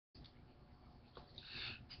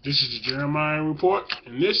This is the Jeremiah Report,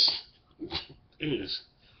 and this is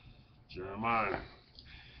Jeremiah.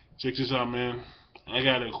 Check this out, man. I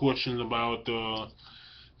got a question about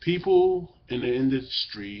people in the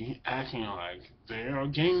industry acting like they are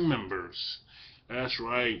gang members. That's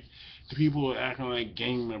right. The people are acting like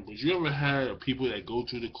gang members. You ever had people that go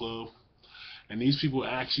to the club, and these people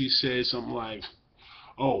actually say something like,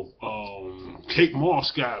 "Oh, Kate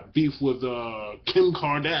Moss got beef with Kim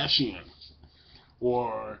Kardashian,"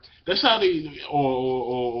 or that's how they,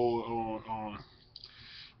 or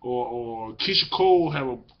Keisha Cole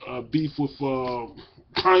have a beef with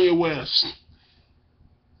Kanye West.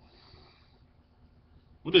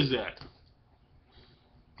 What is that?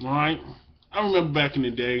 All right. I remember back in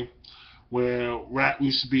the day where rap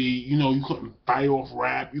used to be, you couldn't buy off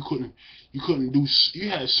rap. You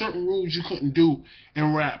had certain rules you couldn't do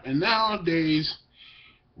in rap. And nowadays,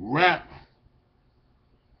 rap,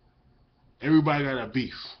 everybody got a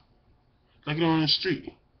beef. Like you're on the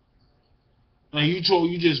street. Like you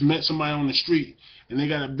just met somebody on the street and they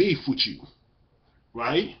got a beef with you,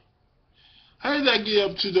 right? How did that get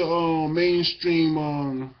up to the mainstream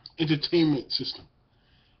entertainment system?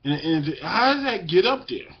 And how did that get up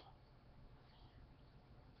there?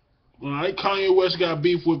 Alright, Kanye West got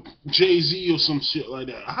beef with Jay-Z or some shit like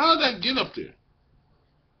that. How did that get up there?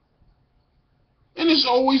 And it's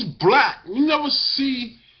always black. You never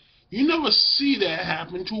see that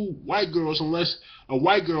happen to white girls unless a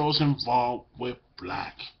white girl's involved with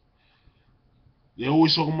black. They're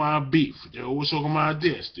always talking about beef. They're always talking about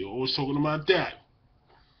this. They're always talking about that.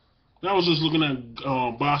 And I was just looking at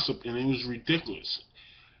gossip, and it was ridiculous.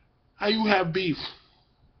 How you have beef?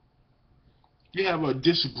 You have a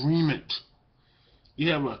disagreement. You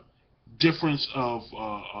have a difference of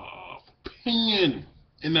opinion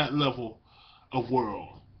in that level of world.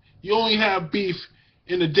 You only have beef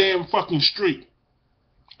in the damn fucking street.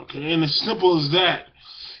 Okay, and as simple as that.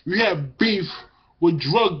 You have beef with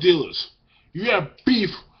drug dealers. You have beef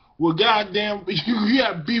with you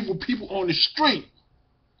have beef with people on the street.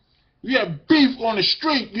 You have beef on the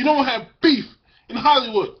street. You don't have beef in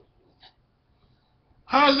Hollywood.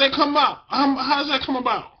 How does that come out? How does that come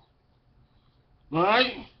about?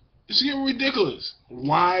 Alright? It's getting ridiculous.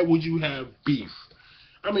 Why would you have beef?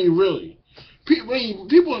 I mean, really.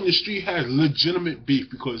 People in the street have legitimate beef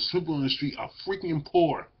because people in the street are freaking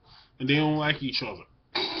poor and they don't like each other.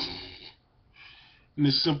 And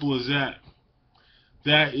as simple as that.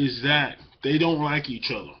 That is that. They don't like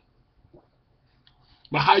each other.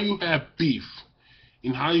 But how you have beef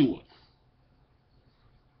in Hollywood?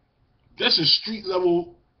 That's a street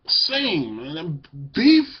level saying, man. And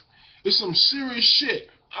beef is some serious shit.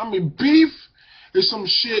 I mean, beef is some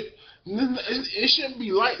shit. It shouldn't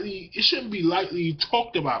be lightly. It shouldn't be lightly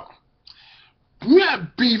talked about. You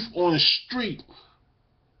have beef on the street.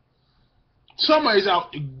 Somebody's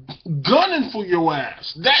out gunning for your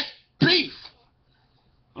ass. That's beef.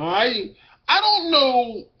 Alright? I don't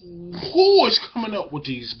know who is coming up with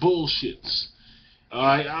these bullshits.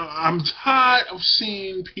 Alright? I'm tired of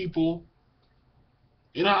seeing people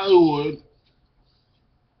in Hollywood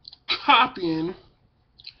copying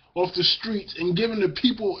off the streets and giving the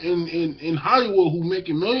people in Hollywood who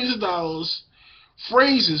making millions of dollars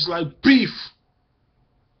phrases like beef.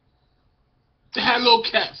 They had a little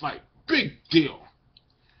cat fight. Big deal.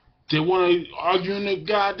 They want to argue in the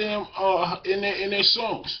goddamn in their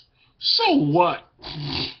songs. So what?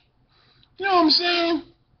 You know what I'm saying?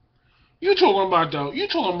 You talking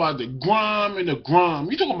about the grime and the grime.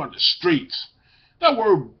 You talking about the streets. That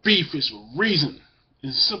word beef is a reason.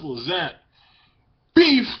 It's as simple as that.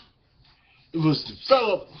 Beef, it was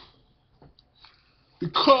developed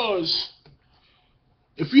because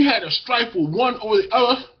if you had a strife with one or the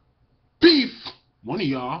other, beef, one of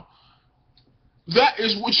y'all, that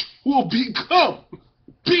is what you will become.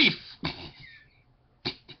 Beef.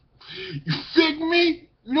 You fig me?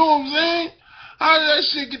 You know what I'm saying? How did that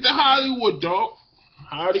shit get to Hollywood, dog?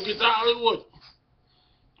 How did it get to Hollywood?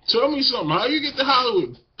 Tell me something. How you get to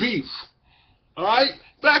Hollywood? Beef. Alright?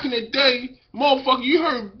 Back in the day, motherfucker, you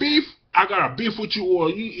heard beef? I got a beef with you,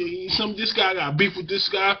 or this guy got a beef with this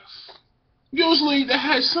guy. Usually that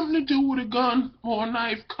has something to do with a gun or a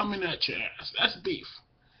knife coming at your ass. That's beef.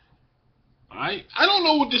 Alright? I don't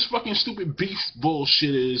know what this fucking stupid beef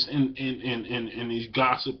bullshit is in these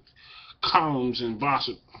gossip columns and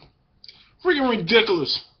gossip. Freaking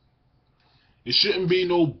ridiculous. It shouldn't be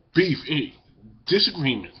no beef.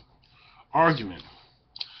 Disagreement. Argument.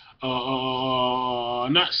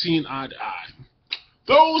 Not seeing eye to eye.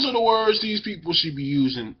 Those are the words these people should be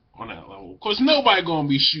using on that level. Because nobody gonna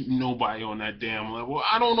be shooting nobody on that damn level.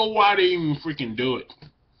 I don't know why they even freaking do it.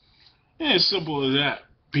 It's as simple as that.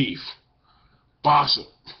 beef, gossip,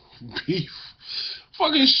 beef,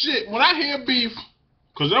 fucking shit. When I hear beef,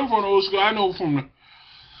 cause I'm from the old school, I know from the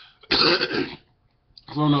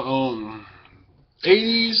from the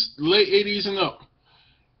 80s, late 80s and up.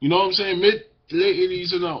 You know what I'm saying? Late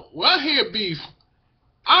 80s and up. When I hear beef,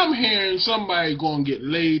 I'm hearing somebody gonna get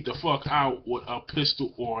laid the fuck out with a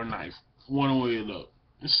pistol or a knife, one way or the other.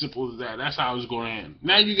 As simple as that. That's how it's gonna end.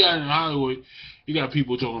 Now you got in Hollywood, you got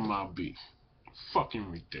people talking about beef.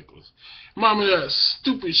 Fucking ridiculous. Remember that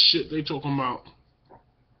stupid shit they talking about.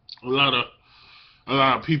 A lot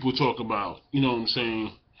of people talk about, you know what I'm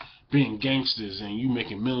saying, being gangsters and you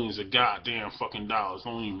making millions of goddamn fucking dollars.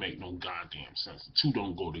 Don't even make no goddamn sense. The two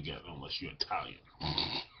don't go together unless you're Italian.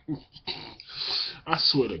 I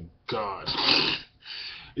swear to God.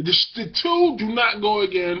 The two do not go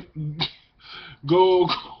again.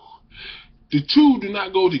 The two do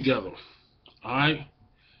not go together. Alright?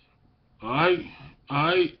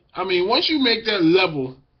 I mean, once you make that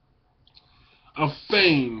level of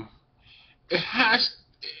fame, it has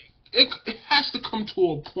to come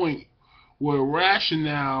to a point where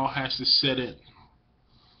rationale has to set in.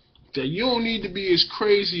 That you don't need to be as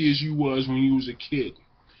crazy as you was when you was a kid.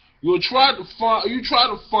 You try to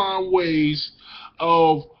find ways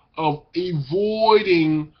of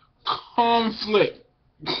avoiding conflict.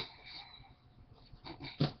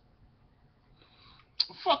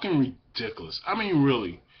 Fucking ridiculous. I mean,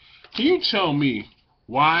 really. Can you tell me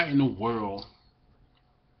why in the world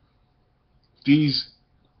these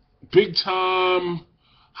big time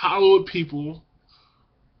Hollywood people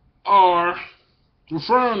are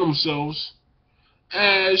referring themselves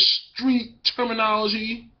as street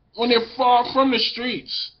terminology when they're far from the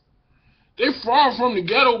streets? They're far from the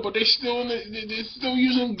ghetto, but they're still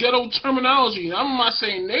using ghetto terminology. I'm not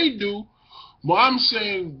saying they do, but I'm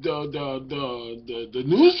saying the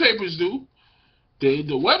newspapers do, the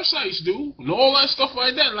websites do, and all that stuff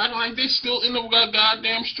like that. Like they still in the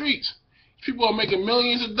goddamn streets. People are making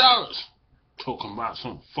millions of dollars talking about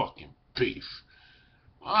some fucking beef.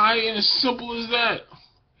 Alright, and as simple as that.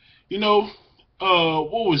 You know,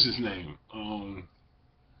 what was his name?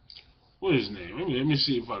 What is his name? Let me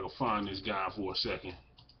see if I can find this guy for a second.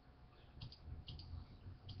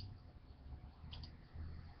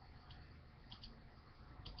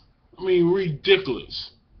 I mean,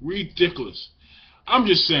 ridiculous. I'm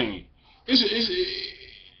just saying,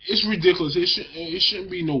 it's ridiculous. It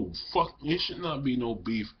shouldn't be no It should not be no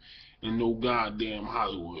beef in no goddamn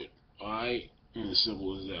Hollywood. Alright? And as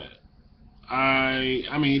simple as that.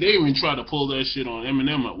 I mean, they even tried to pull that shit on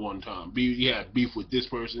Eminem at one time. He had beef with this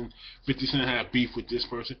person. 50 Cent had beef with this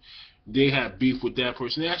person. They had beef with that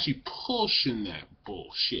person. They actually pushing that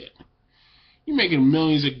bullshit. You making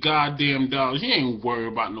millions of goddamn dollars. You ain't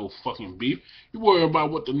worried about no fucking beef. You worry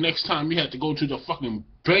about what the next time you have to go to the fucking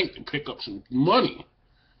bank to pick up some money.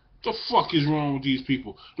 What the fuck is wrong with these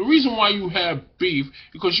people? The reason why you have beef is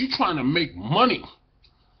because you're trying to make money.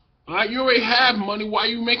 Alright, you already have money. Why are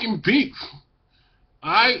you making beef?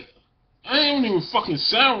 Alright? That don't even fucking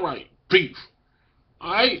sound right. Beef.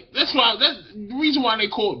 Alright? That's the reason why they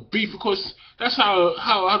call it beef, because that's how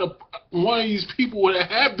one of these people that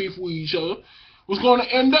had beef with each other was going to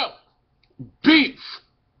end up. Beef.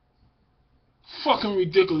 Fucking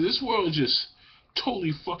ridiculous. This world is just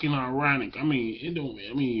totally fucking ironic. I mean,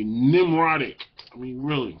 Nimrodic. I mean,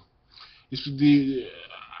 really.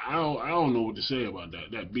 I don't know what to say about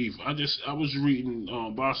that beef. I was reading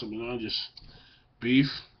Gossip and beef.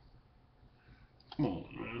 Come on,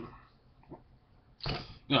 man.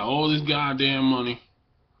 You got all this goddamn money.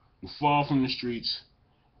 You fall from the streets.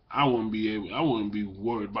 I wouldn't be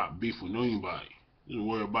worried about beef with anybody. Just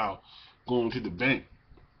worried about going to the bank.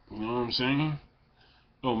 You know what I'm saying?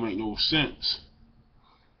 Don't make no sense.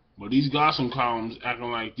 But these gossip columns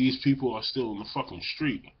acting like these people are still in the fucking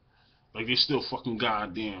street. Like they're still fucking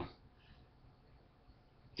goddamn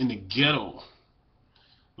in the ghetto.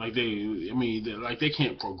 Like they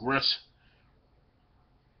can't progress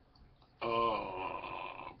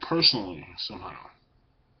personally somehow.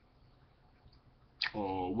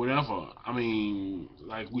 Or whatever. I mean,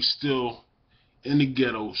 like we still in the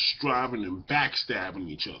ghetto striving and backstabbing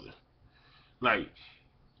each other. Like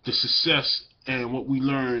the success and what we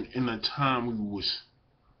learned in the time we was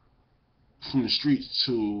from the streets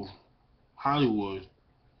to Hollywood,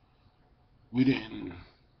 we didn't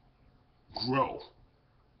grow.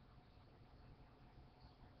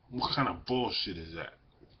 What kind of bullshit is that?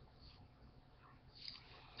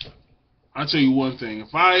 I'll tell you one thing.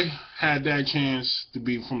 If I had that chance to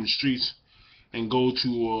be from the streets and go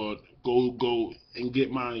and get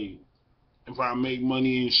if I make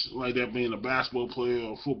money and shit like that, being a basketball player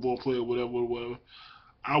or football player, whatever,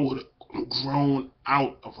 I would have grown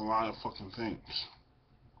out of a lot of fucking things.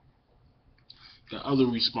 Got other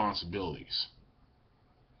responsibilities,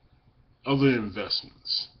 other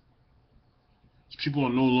investments. People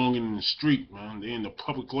are no longer in the street, man. They're in the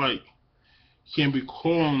public light. You can't be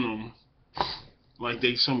calling them like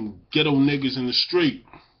they some ghetto niggas in the street.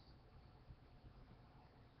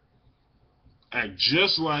 Act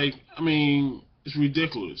just like, I mean, it's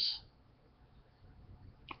ridiculous.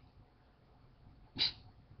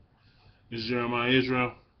 This is Jeremiah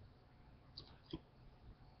Israel,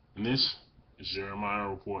 and this is Jeremiah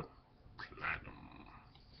Report.